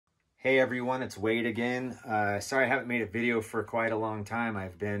Hey everyone, it's Wade again. Sorry I haven't made a video for quite a long time.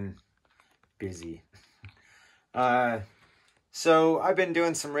 I've been busy. So I've been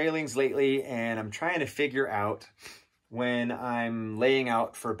doing some railings lately, and I'm trying to figure out when I'm laying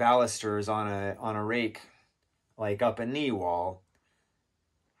out for balusters on a rake, like up a knee wall.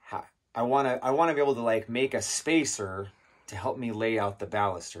 I want to be able to like make a spacer to help me lay out the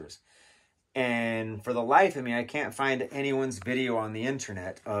balusters. And for the life of me, I can't find anyone's video on the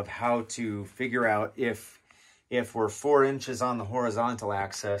internet of how to figure out if we're 4 inches on the horizontal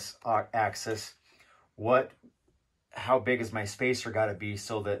axis, how big is my spacer got to be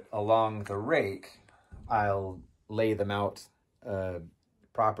so that along the rake, I'll lay them out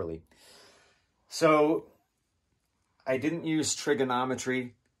properly. So I didn't use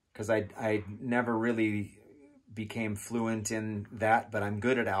trigonometry because I never really became fluent in that, but I'm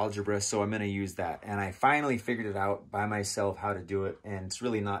good at algebra, so I'm going to use that. And I finally figured it out by myself how to do it, and it's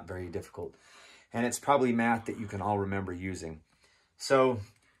really not very difficult. And it's probably math that you can all remember using. So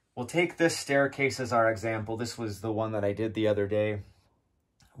we'll take this staircase as our example. This was the one that I did the other day,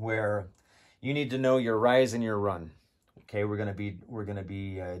 where you need to know your rise and your run. Okay, we're going to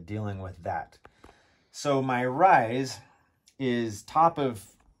be dealing with that. So my rise is top of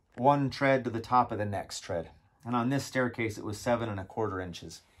one tread to the top of the next tread. And on this staircase, it was 7 1/4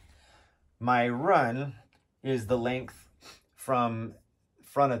 inches. My run is the length from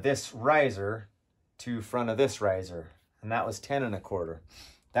front of this riser to front of this riser. And that was 10 1/4.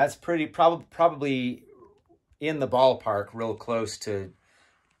 That's probably in the ballpark, real close to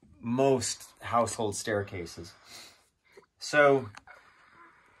most household staircases. So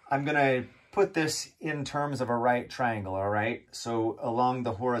I'm going to put this in terms of a right triangle, all right? So along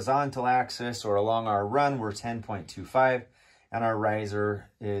the horizontal axis or along our run, we're 10.25, and our riser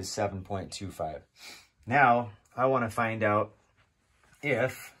is 7.25. Now, I want to find out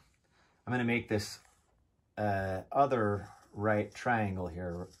if, I'm going to make this other right triangle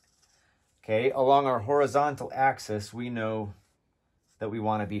here. Okay, along our horizontal axis, we know that we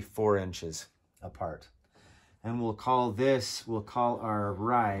want to be 4 inches apart. And we'll call our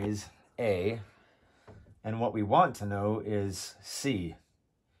rise A, and what we want to know is C.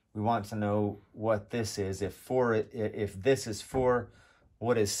 We want to know what this is. If this is 4,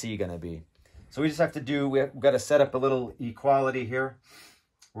 what is C going to be? So we just have to we've got to set up a little equality here.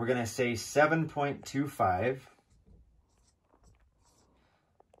 We're going to say 7.25.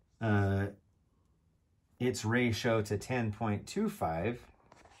 Its ratio to 10.25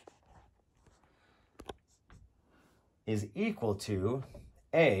 is equal to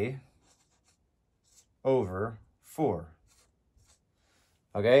A over 4.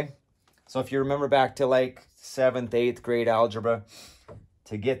 Okay? So if you remember back to like 7th, 8th grade algebra,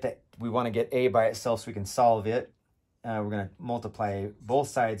 to get that, we want to get A by itself so we can solve it. We're going to multiply both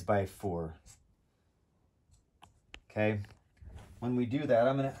sides by 4. Okay? When we do that,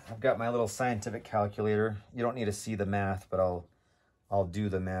 I've got my little scientific calculator. You don't need to see the math, but I'll do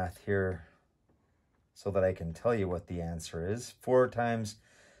the math here so that I can tell you what the answer is. 4 times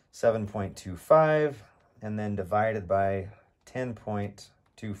 7.25, and then divided by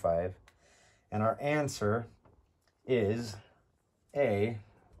 10.25. And our answer is A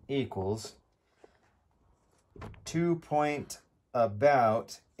equals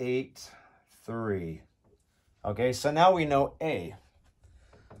 2.83. Okay, so now we know A.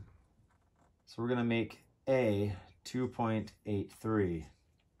 So we're going to make A 2.83.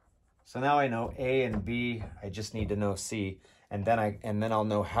 So now I know A and B, I just need to know C, and then I'll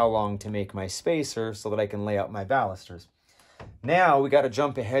know how long to make my spacer so that I can lay out my balusters. Now we got to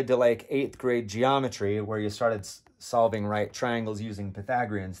jump ahead to like 8th grade geometry, where you started solving right triangles using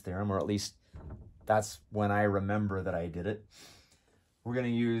Pythagorean's theorem, or at least that's when I remember that I did it. We're going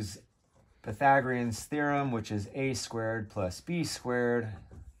to use Pythagorean's theorem, which is a squared plus b squared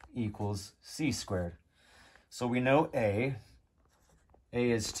equals c squared. So we know A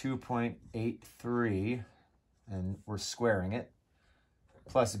is 2.83, and we're squaring it,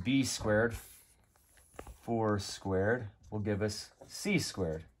 plus b squared, 4 squared, will give us c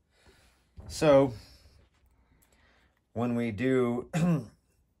squared. So when we do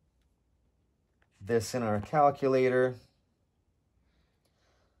this in our calculator,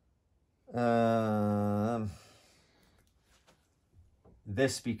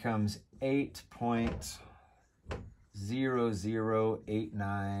 this becomes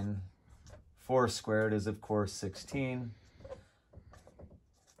 8.0089. 4 squared is, of course, 16.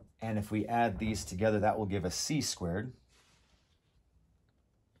 And if we add these together, that will give us c squared.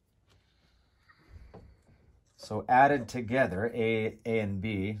 So added together, A and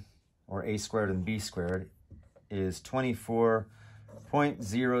B, or a squared and b squared, is 24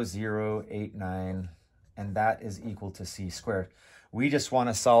 0.0089, and that is equal to c squared. We just want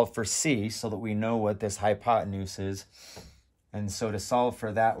to solve for c so that we know what this hypotenuse is. And so to solve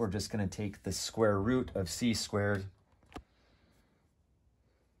for that, we're just going to take the square root of c squared.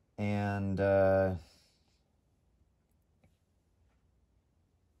 And oh,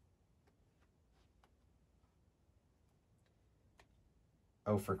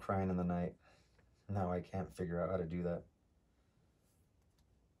 for crying in the night. Now I can't figure out how to do that.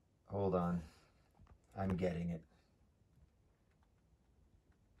 Hold on. I'm getting it.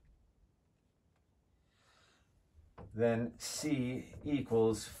 Then C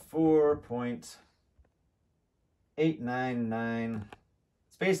equals 4.899.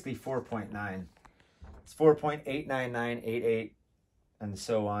 It's basically 4.9. It's 4.89988 and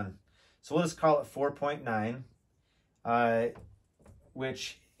so on. So we'll just call it 4.9,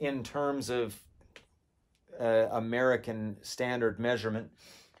 which in terms of American standard measurement,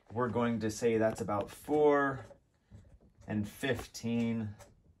 we're going to say that's about 4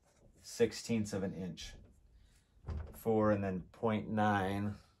 15/16 of an inch. 4 and then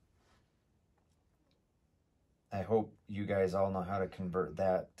 0.9. I hope you guys all know how to convert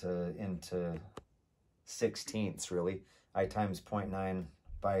that into sixteenths, really. I times 0.9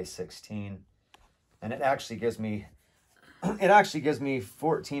 by 16. And it actually gives me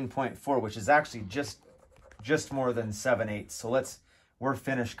 14.4, which is actually just more than 7/8. So we're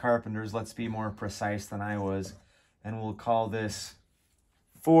finished carpenters. Let's be more precise than I was. And we'll call this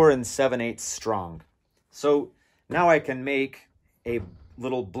 4 7/8 strong. So now I can make a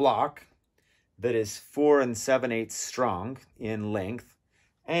little block that is 4 7/8 strong in length.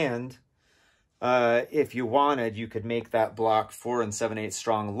 And if you wanted, you could make that block 4 7/8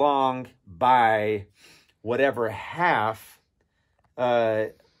 strong long by whatever half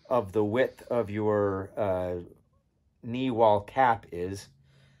of the width of your knee wall cap is.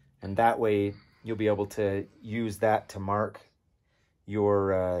 And that way you'll be able to use that to mark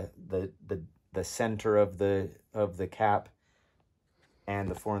your the center of the cap and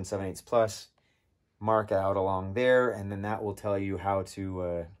the 4 7/8 plus. Mark it out along there, and then that will tell you how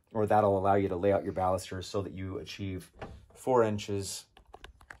to, or that'll allow you to lay out your baluster so that you achieve 4 inches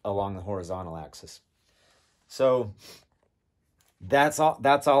along the horizontal axis. So that's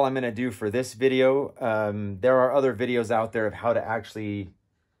all I'm going to do for this video. There are other videos out there of how to actually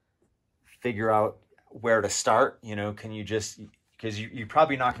figure out where to start. You know, can you just, because you're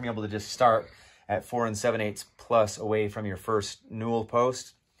probably not going to be able to just start at 4 7/8 plus away from your first newel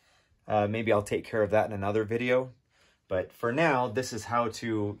post. Maybe I'll take care of that in another video. But for now, this is how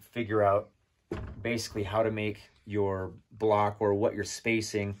to figure out basically how to make your block or what your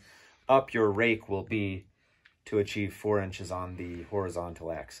spacing up your rake will be to achieve 4 inches on the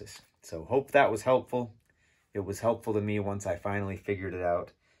horizontal axis. So hope that was helpful. It was helpful to me once I finally figured it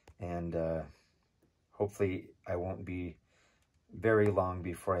out. And hopefully I won't be very long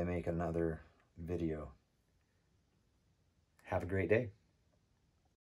before I make another video. Have a great day.